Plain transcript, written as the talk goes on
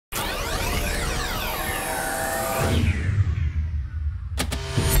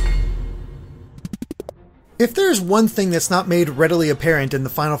If there's one thing that's not made readily apparent in the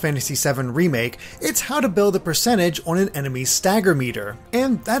Final Fantasy VII Remake, it's how to build a percentage on an enemy's stagger meter.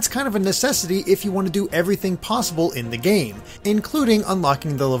 And that's kind of a necessity if you want to do everything possible in the game, including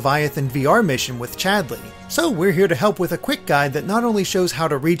unlocking the Leviathan VR mission with Chadley. So we're here to help with a quick guide that not only shows how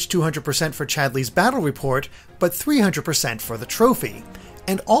to reach 200% for Chadley's battle report, but 300% for the trophy.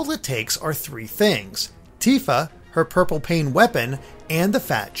 And all it takes are three things: Tifa, her purple pain weapon, and the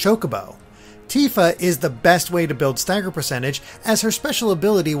fat chocobo. Tifa is the best way to build stagger percentage, as her special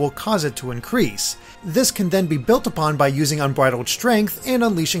ability will cause it to increase. This can then be built upon by using Unbridled Strength and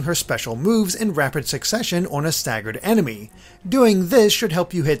unleashing her special moves in rapid succession on a staggered enemy. Doing this should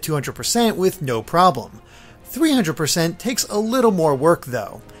help you hit 200% with no problem. 300% takes a little more work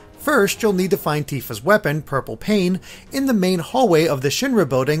though. First, you'll need to find Tifa's weapon, Purple Pain, in the main hallway of the Shinra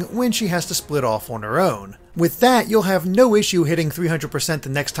building when she has to split off on her own. With that, you'll have no issue hitting 300% the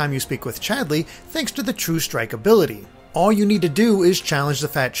next time you speak with Chadley, thanks to the True Strike ability. All you need to do is challenge the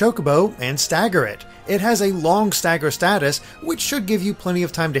Fat Chocobo and stagger it. It has a long stagger status, which should give you plenty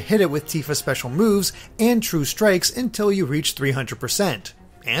of time to hit it with Tifa's special moves and True Strikes until you reach 300%.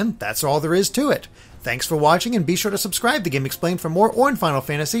 And that's all there is to it. Thanks for watching, and be sure to subscribe to Game Explained for more on Final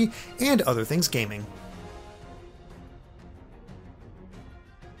Fantasy and other things gaming.